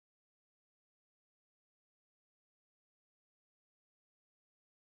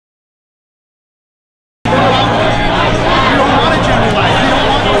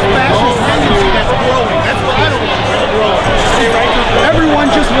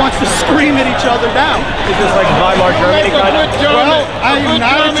everyone just wants to scream at each other down. Is this like Weimar Germany kind of? Well, I am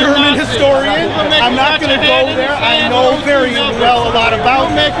not a German historian. I'm not going to go there. I know very well a lot about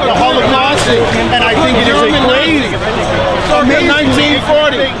the Holocaust, and I think it is a great, amazing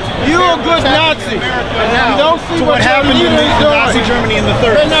 1940. You a good Nazi. You don't see what happened in Nazi Germany in the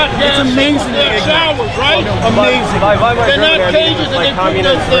 30s. It's amazing. They're showers, right? Amazing. They're not cages, and like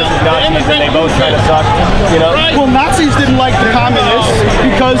communists versus Nazis, and they both kind of suck, you know? Well, Nazis didn't like the communists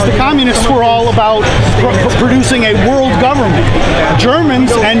because the communists were all about producing a world government.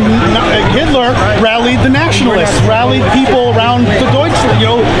 Germans and Hitler rallied the nationalists, rallied people around the Deutschland, you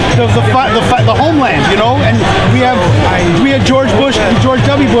know, the homeland, you know, and we had George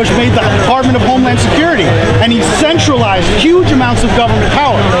W. Bush made the Department of Homeland Security, and he centralized huge amounts of government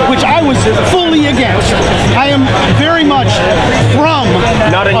power, which I was fully against. I am very much from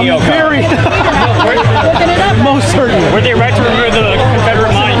not a neocon. Very most certainly. Were they right to remove the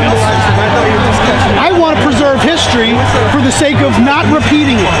Confederate monuments? I want to preserve history for the sake of not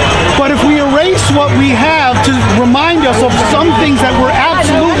repeating it. But if we erase what we have to remind us of some things that were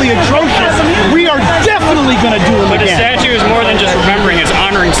absolutely atrocious, we are definitely going to do them again. But a statue is more than just remembering, it's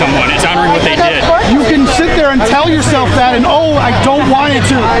honoring someone, it's honoring what they did. You can sit there and tell yourself that, and oh, I don't want it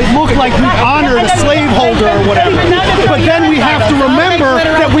to look like we honored a slaveholder or whatever. But then we have to remember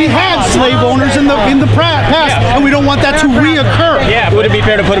that we had slave owners in the past, and we don't want that to reoccur. Yeah, would it be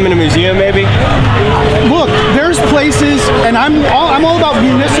fair to put them in a museum, maybe? Look, there's places, and I'm all about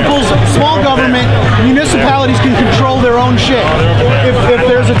municipals, small government. Municipalities can control their own shit. If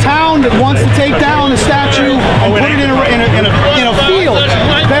there's a town that wants to take down a statue and put it in a field,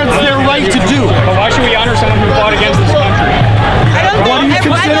 that's their right to do. But why should we honor someone who fought against this country?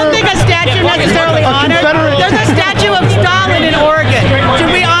 I don't think a statue necessarily honored. There's a statue of Stalin in Oregon.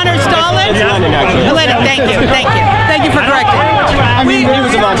 Should we honor Stalin? Thank you for correcting. I mean, he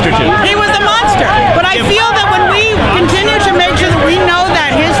was a monster too. He was a monster. But I feel that when we continue to make sure that we know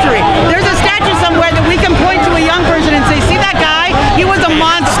that history, there's a statue somewhere that we can point to a young person and say, see that guy? He was a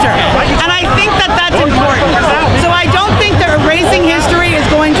monster. And I think that that's important. So I don't think that erasing history is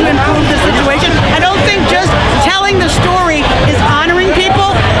going to improve the situation. I don't think just telling the story is honoring people.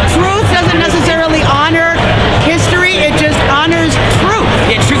 Truth doesn't necessarily honor history. It just honors truth.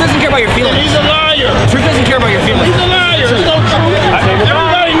 Yeah, truth doesn't care about your feelings. He's a liar. Truth doesn't care about your feelings. He's a liar. There's no truth.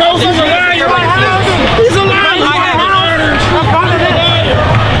 Everybody knows he's a liar. He's a liar.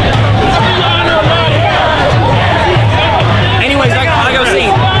 Anyways, like I was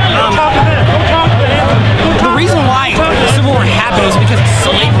saying, the reason why the Civil War happened is because of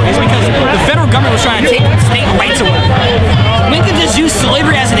slavery. Is because the federal government was trying to take state rights away. Lincoln just used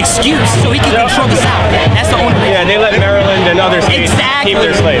slavery as an excuse so he could control the South. That's the only reason. Yeah, they let Maryland and other states keep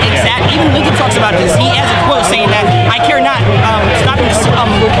their slaves. Exactly. Even Lincoln talks about this. He has a quote saying that I care not stopping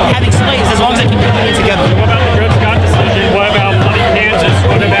having slaves as long as I keep the Union together. What about the Dred Scott decision? What about bloody Kansas?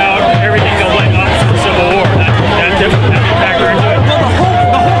 What about everything that led up to the Civil War? That factor into it? Well,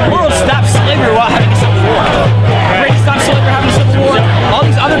 the whole world stopped slavery while having a Civil War. Britain stopped slavery having a Civil War. All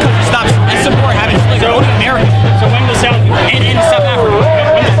these other countries stopped a Civil War having slavery. Only America. So when the South and South Africa.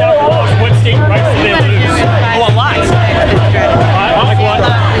 When the South lost, what state rights did they lose? Oh, a lot. Like what?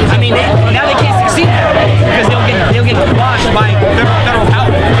 I mean, now they can't succeed because they'll get quashed by federal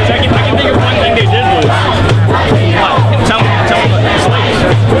power. So I can think of one thing they did lose. Tell me. Slaves.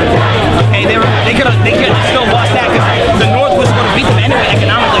 Okay, they could have still lost that because the North was going to beat them anyway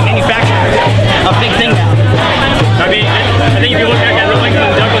economically, manufacturing. A big thing now. I mean, I think if you look at the Lincoln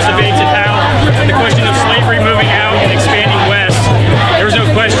and Douglas debates and how the question of slavery moving out and expanding west, there was no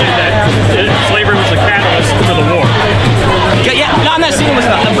question that slavery was the catalyst for the war. Yeah, no, I'm not saying it was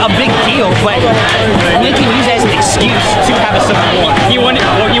a big deal, but Lincoln used it as an excuse to have a Civil War. He wanted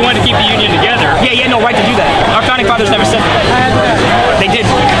to keep the Union together. Yeah, he had no right to do that. Our founding fathers never said that. They did.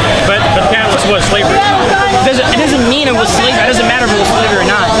 But the catalyst was slavery. It doesn't mean it was slavery. It doesn't matter if it was slavery or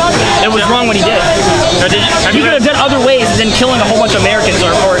not. It was wrong what he did. He could have done other ways than killing a whole bunch of Americans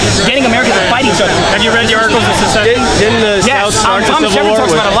or getting Americans to fight each other. Have you read the articles of secession? Didn't the South start the Thomas Civil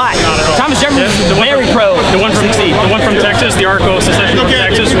Jefferson War? talks about it a lot. Thomas Jefferson was very pro. The one from Texas, the article of secession from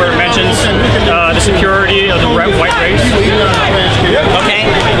Texas, where it mentions the superiority of the white race. Okay,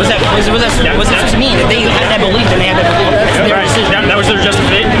 what's that supposed to mean? If they had that belief, then they had that belief. Their decision. That was their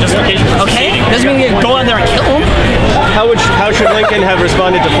justification. Okay, doesn't mean you go out there and kill them. How should Lincoln have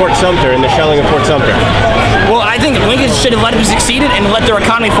responded to Fort Sumter and the shelling of Fort Sumter? Well, I think Lincoln should have let them succeed and let their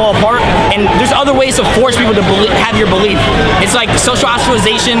economy fall apart. And there's other ways to force people to have your belief. It's like social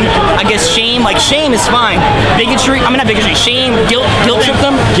ostracization, I guess shame. Like shame is fine. Bigotry, I mean not bigotry, shame, guilt trip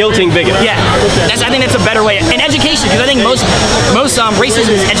them. Guilting bigots. Yeah, I think that's a better way. And education, because I think most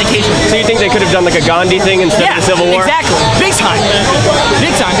racism is education. So you think they could have done like a Gandhi thing instead of the Civil War? Exactly. Big time.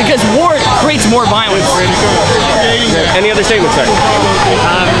 Big time. Because war creates more violence. Any other statements, sir?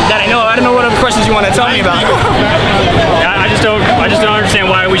 That I know. I don't know what other questions you want to tell me about. I just don't understand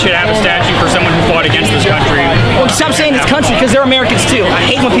why we should have a statue for someone who fought against this country. Well, stop saying this country, because they're Americans too. I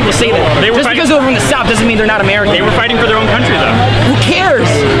hate when people say that. Just because they're from the South doesn't mean they're not American. They were fighting for their own country, though. Who cares?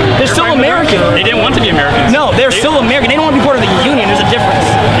 They're still American. They didn't want to be Americans. No, they're still American. They don't want to be part of the Union. There's a difference.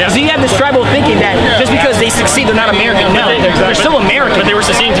 Yeah. So you have this tribal thinking that just because they succeed, they're not American. No, they're still American. But they were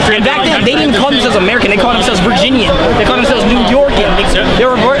succeeding to create. And back then, they didn't call themselves American. They called themselves Virginian. They called themselves New Yorkan. They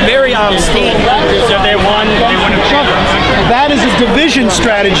were very state. So if they won That is a division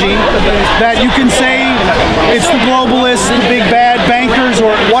strategy that you can say it's the globalists, the big bad bankers,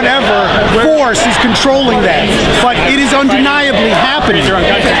 or whatever force is controlling that. But it is undeniably happening.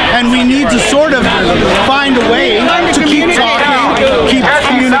 And we need to sort of find a way to keep talking, keep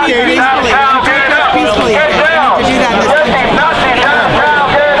communicating. Peacefully. To do that in this country.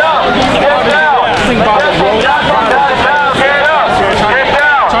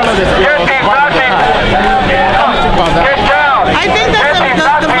 I think that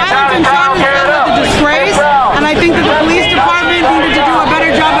the violence in Charlottesville is a disgrace, and I think that the police department needed to do a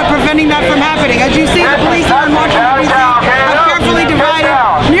better job of preventing that from happening. As you see, the police here in Washington, D.C. have carefully divided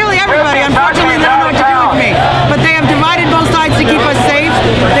nearly everybody. Unfortunately, they don't know what to do with me, but they have divided both sides to keep us safe.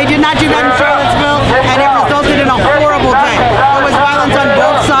 They did not do that in Charlottesville, and it resulted in a horrible day. There was violence on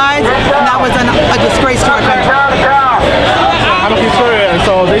both sides, and that was a disgrace to our country. I'm historian,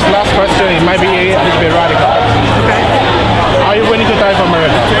 so this last question it might be a little bit radical. Okay. Are you willing to die for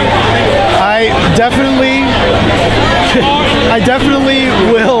America? I definitely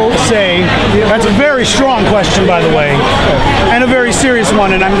will say that's a very strong question, by the way, and a very serious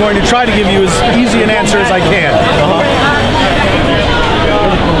one, and I'm going to try to give you as easy an answer as I can.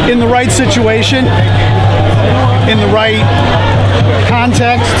 In the right situation, in the right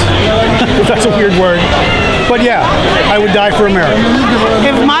context, that's a weird word, but yeah, I would die for America.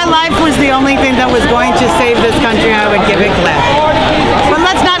 If my life was the only thing that was going to save this country, I would give it gladly. But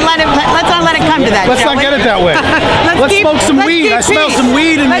let's not let it come to that. Let's not get it that way. Let's smoke some weed. I smell some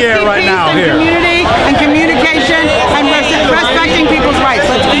weed in the air right now here. Community and communication and respecting people's rights.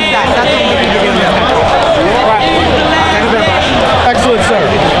 Let's keep that. That's what we need to do in this country. Excellent, sir.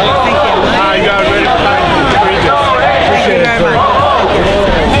 Thank you. You got ready for time. Thank you very much.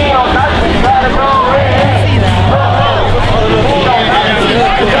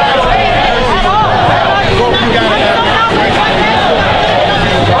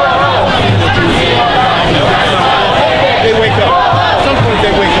 They wake up. At some point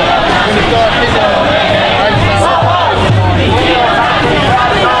they wake up. When the dark is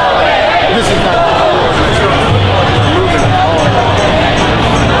this is not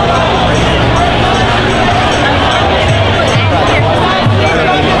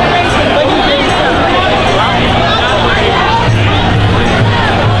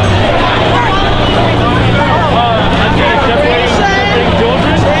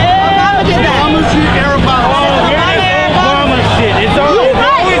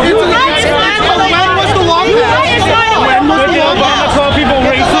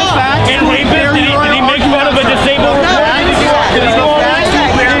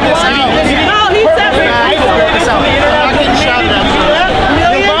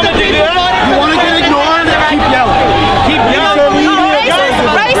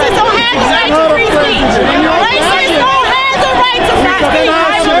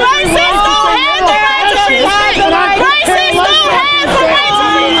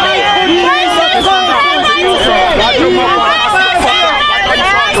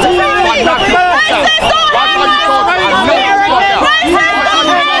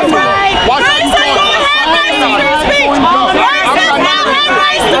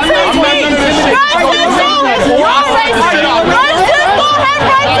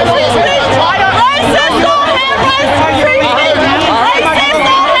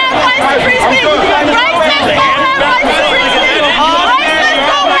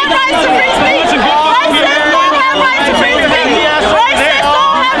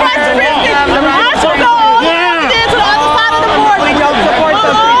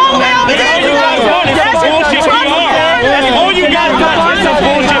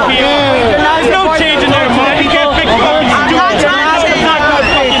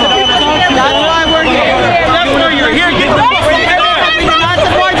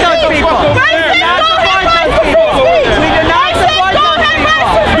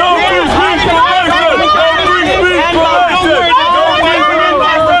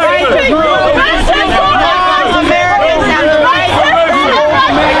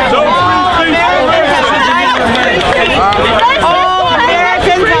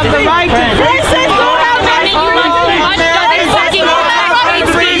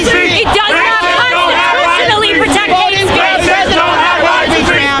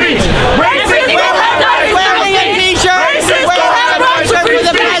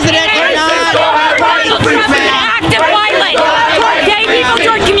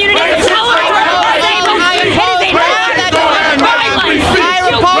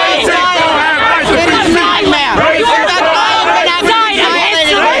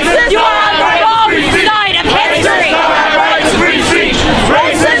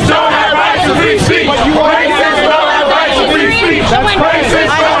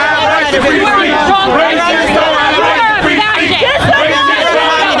side of it.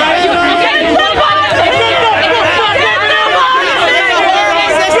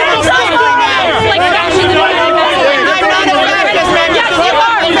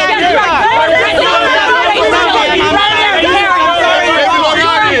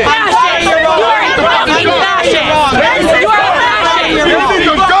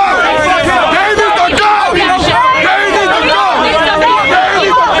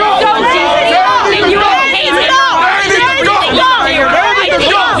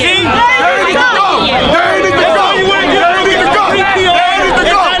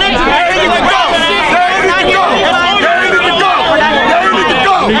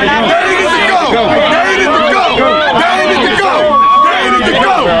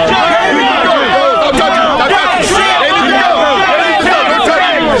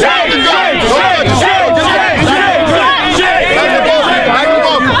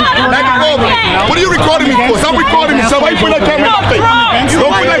 What are you recording me for? Stop recording me. Somebody put that camera in my face.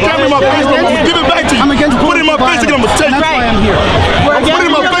 Don't put that camera in my face. I'm going to give it back to you. Put it in my face again. I'm going to take it. Don't put it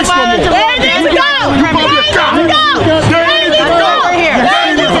in my face no more. There it is. Go! You probably a cop. There it is. Go! Over here.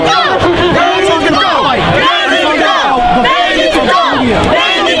 There it is. Go! There it is. Go! There it is. Go! There it is. Go!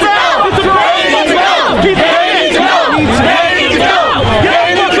 There it is. Go!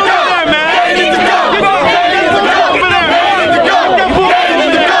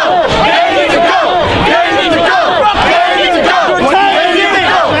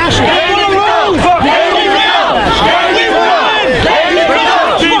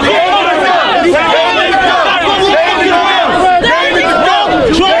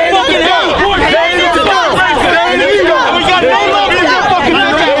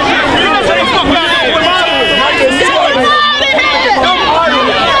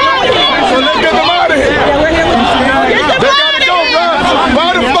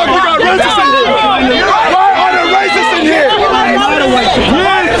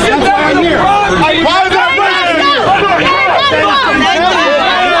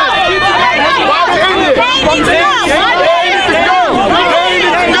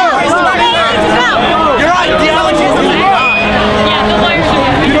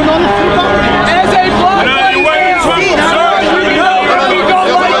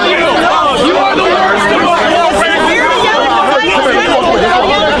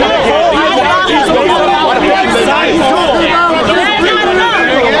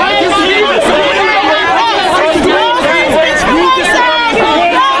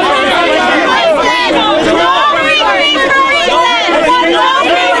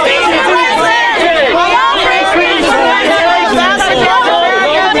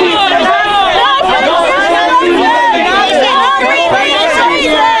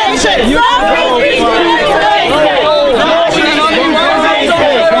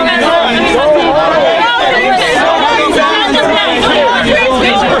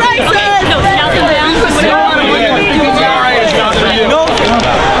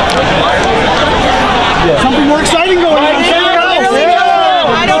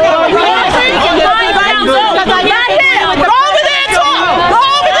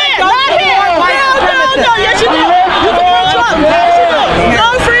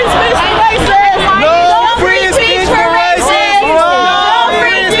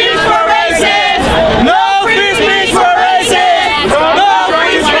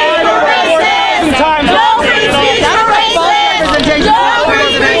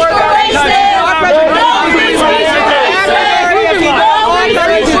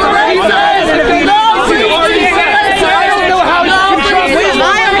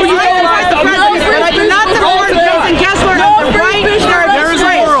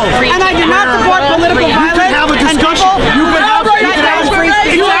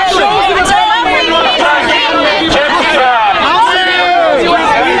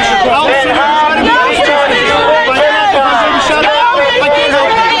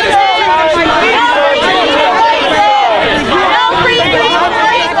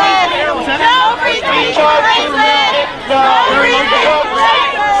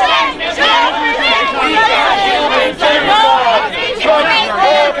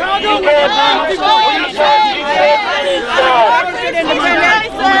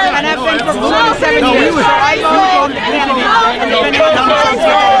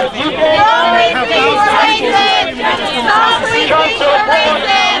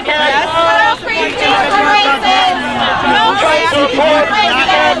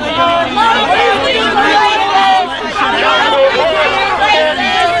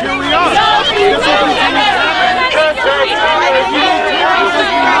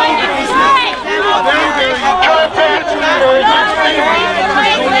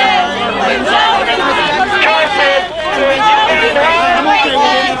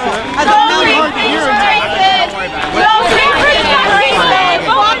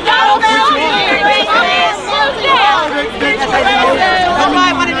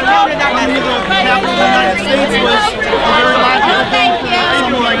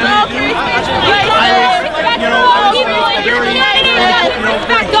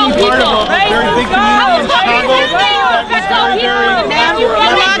 very big community in Chicago that was very.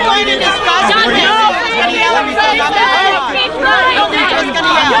 We're not going to discuss it. We're just going to yell at each other.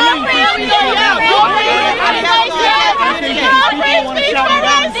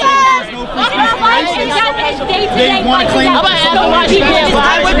 They want to claim I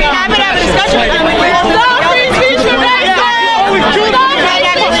would be happy to have a discussion. I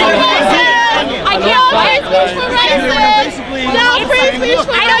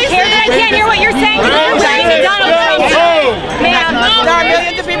don't care that I can't hear what you're saying. You're saying to Donald Trump. Ma'am, there are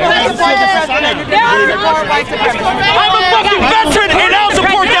millions of people who support the president. I'm a fucking veteran and I'll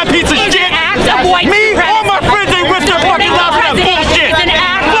support that piece of shit. Me, all my friends ain't with their fucking love for that bullshit. It's an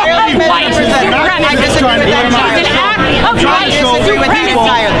act of white supremacy. It's an act of white supremacy.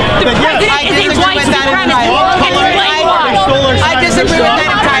 The president is a white supremacist. Explain why. I disagree with that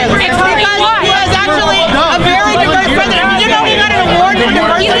entirely. Because he was actually a very diverse president. You know he got an award for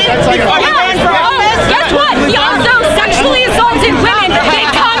diversity before he ran for office? Guess what? He also sexually assaulted women. Made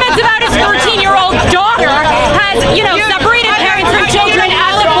comments about his 13-year-old daughter. Has, separated parents from children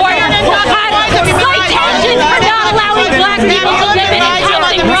at the border. Had citations for not allowing black people to live in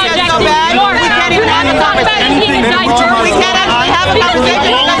housing projects in New York. You haven't talked about being diverse. We can't actually have a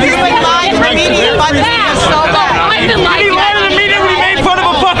conversation because you're doing live in the media, but this is so bad. I've been like You lied in the media, we made fun of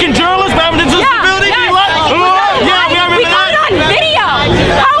a fucking journalist for having a disability? We got it on video.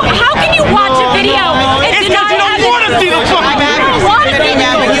 How can you watch a video and It's because you don't want to see the fucking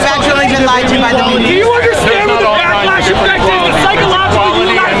You've actually been lied to by the media. Do you understand what the backlash effect is? The psychological, you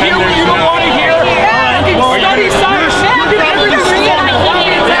do not hear what you don't want to hear. Study science.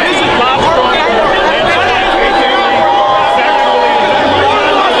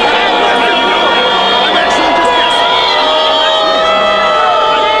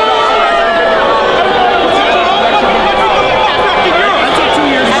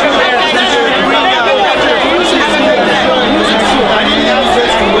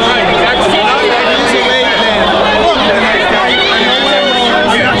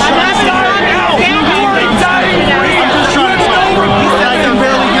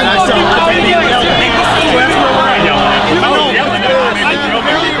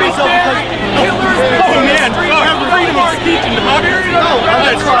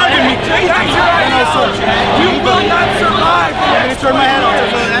 Turn my head off.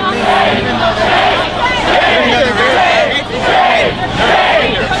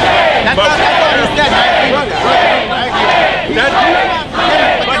 That's what he said.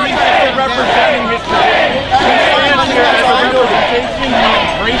 But he's still representing his position.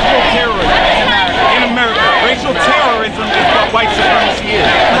 Racial terrorism in America. Racial terrorism is what white supremacy is.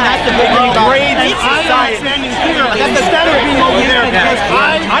 That's the big thing about it. I'm not standing here instead of being over there because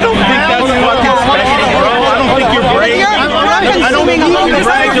I don't think that's fucking special, bro. I don't think you're brave. I don't think you're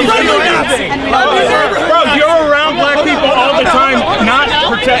brave. Bro, you're around black people all the time, not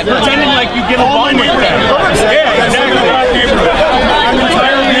pretending like you get along with them. Yeah, exactly. I'm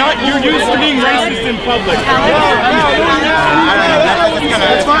entirely not. You're used to being racist in public.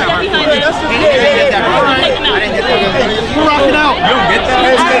 It's fine. We're rocking out. You don't get that?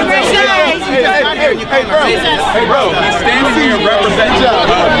 Hey, bro, he's standing here representing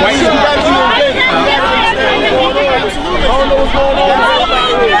white supremacy. I don't know what's going on.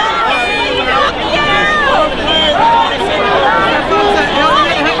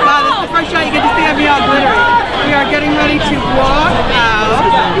 The first shot you get to see of me all glittery. We are getting ready to walk out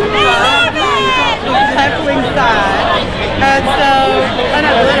the heckling side. And so, I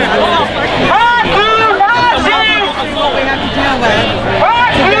know glitter. What we have to deal with.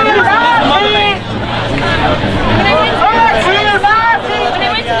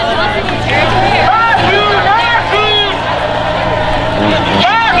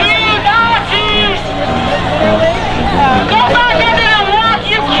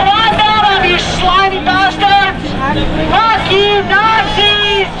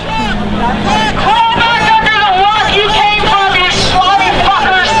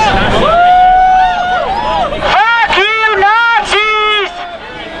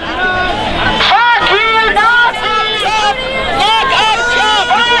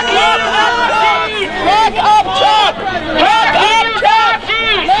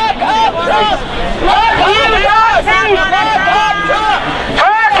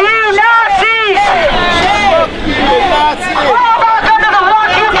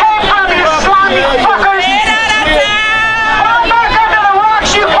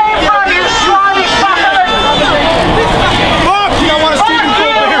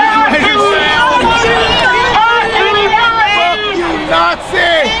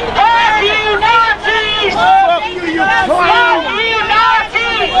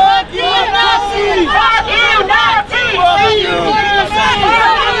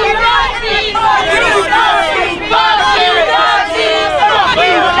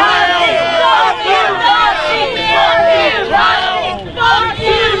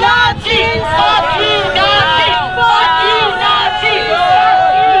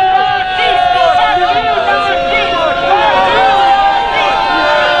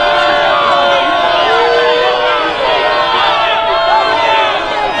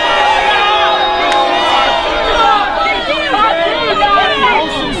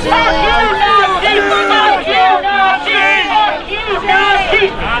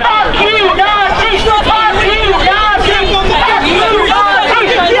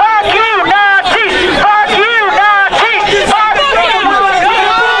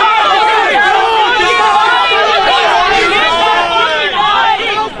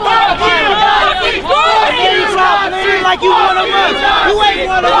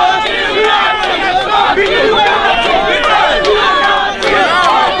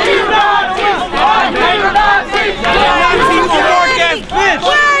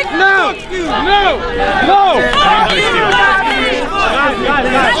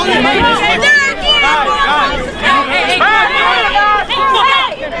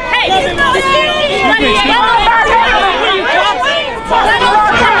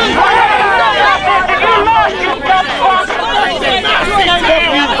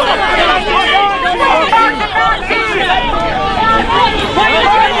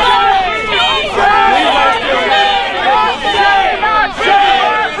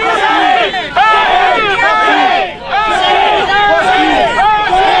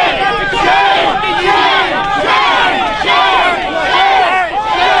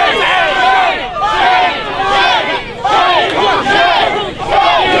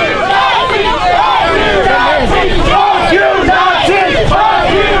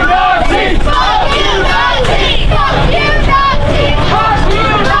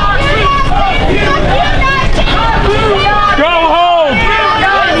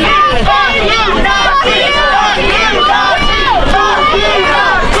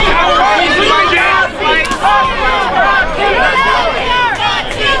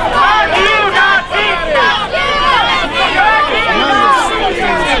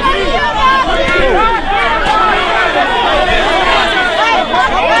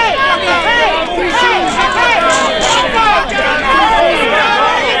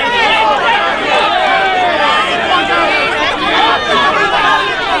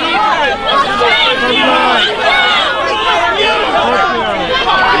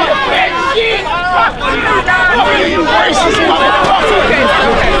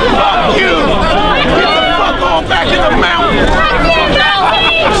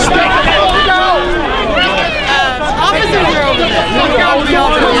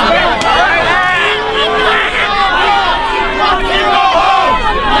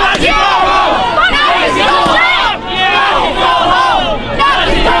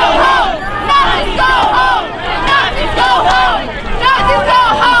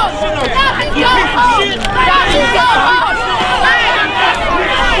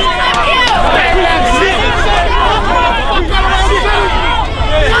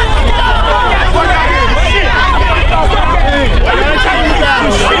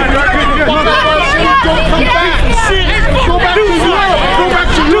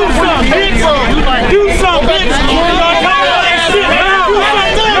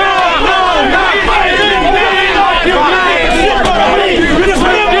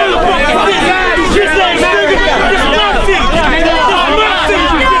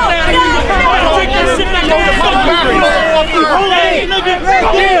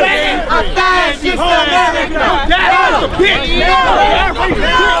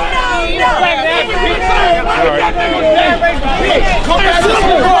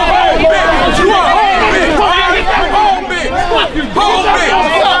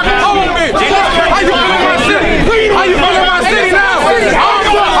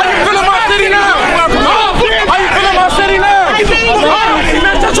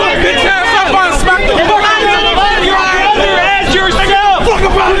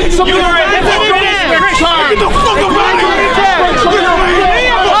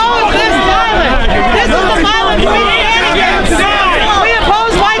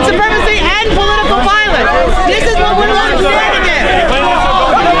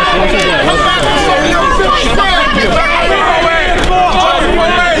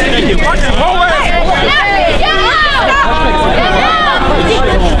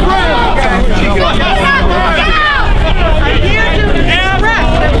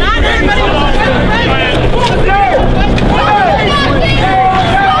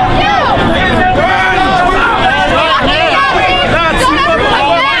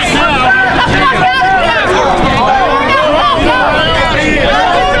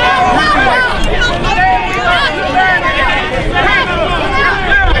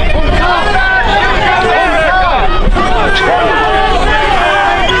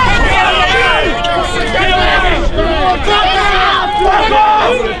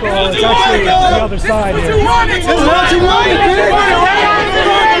 Side here. This is what you want,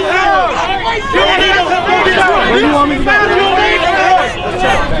 Where do you want me to go?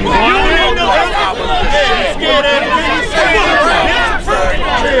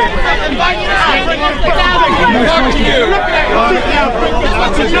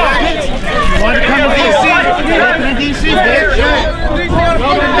 Want to come to DC? Open in DC, bitch.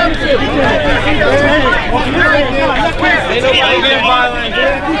 Ain't nobody getting violent.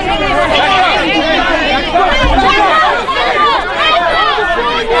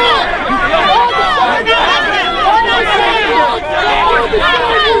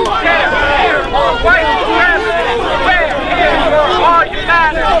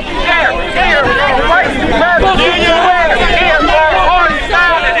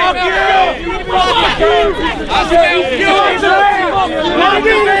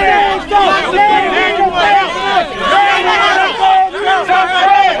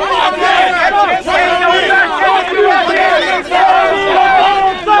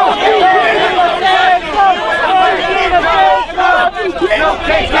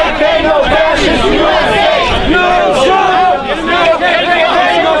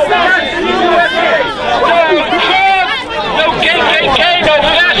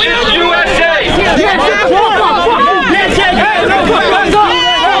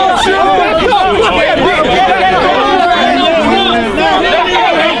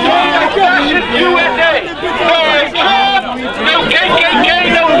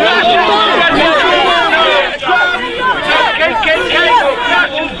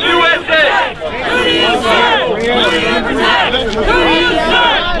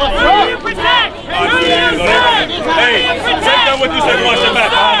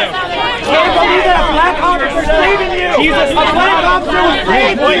 Jesus, a black officer was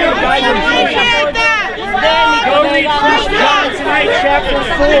saved for you. Go read 1 John tonight, chapter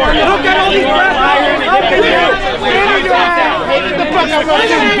 4. Look at all these black officers. Up to you. Get the fuck out of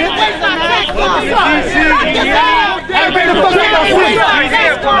here, bitch. Everybody the fuck out of here. This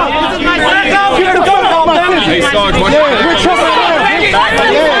is my son. Hey, Sarge, watch your back. We're trouble.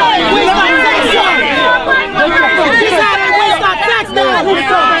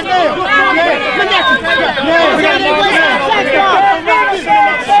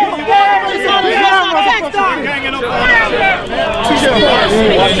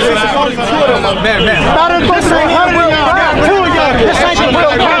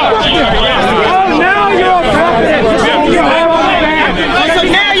 Now you're so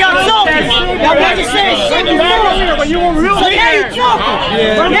now y'all talking. Y'all want to say shit before, but you were real. So now you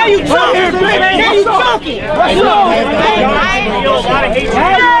talking. Now you talking. Now you talking. What's wrong?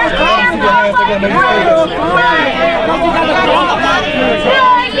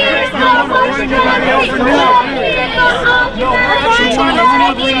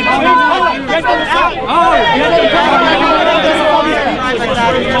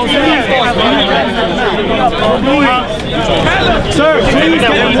 Sir, please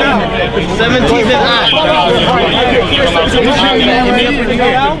get him down. 17th and I.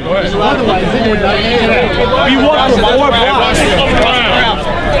 We walked for 4 blocks.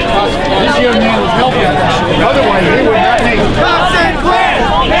 This young man was helping us. Otherwise, they would not make it. Back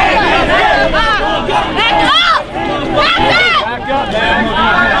up! Back up! Back up!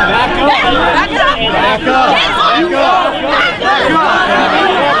 Back up! Back up! Back up! Back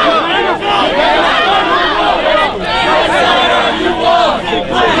up!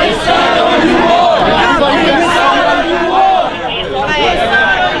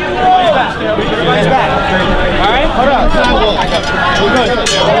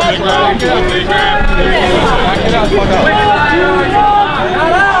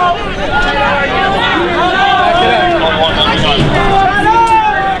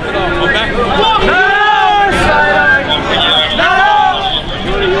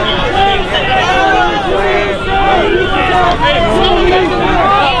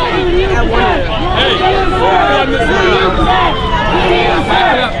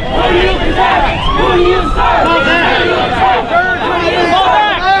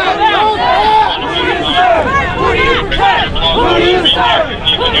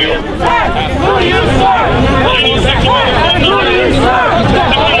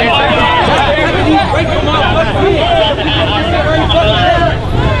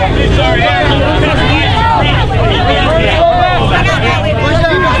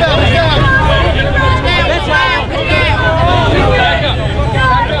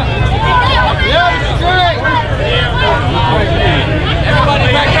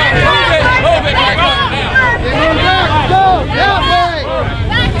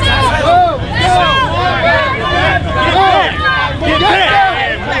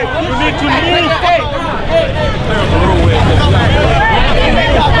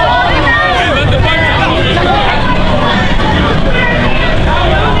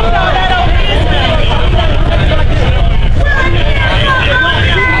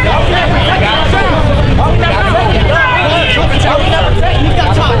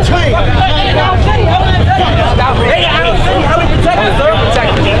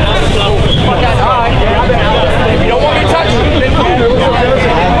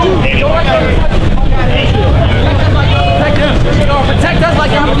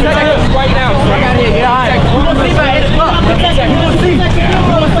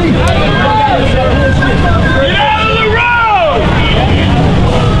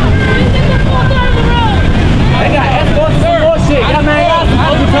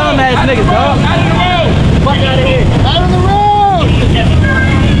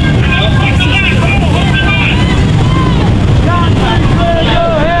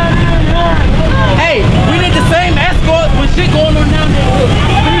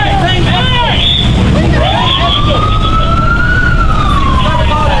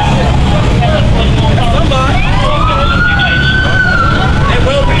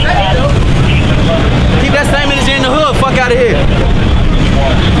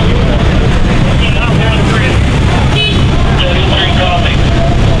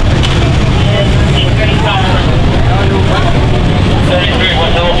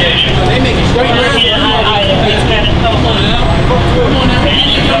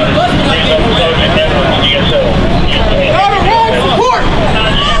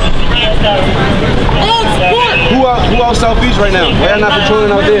 selfies right now. Why are not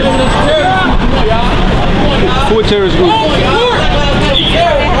patrolling out there? Who a terrorist group?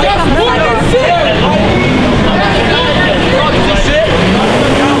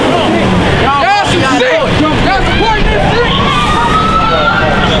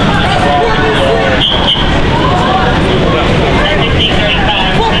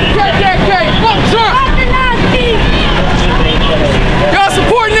 Y'all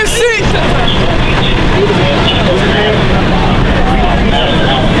supporting this shit?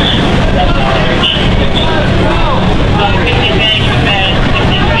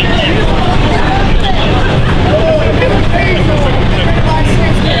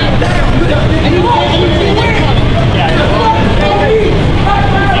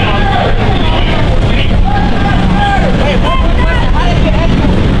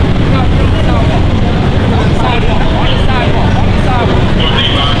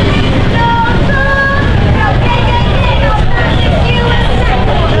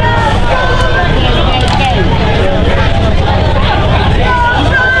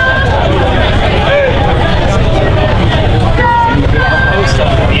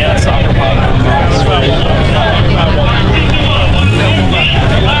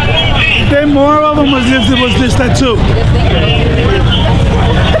 Then more of them was this that too.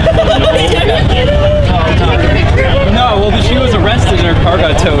 No, well, she was arrested and her car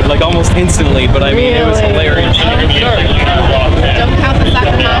got towed like almost instantly, but I mean, it was hilarious. Don't count the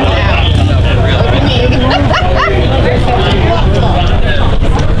second half out. Look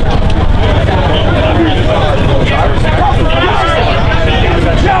at me.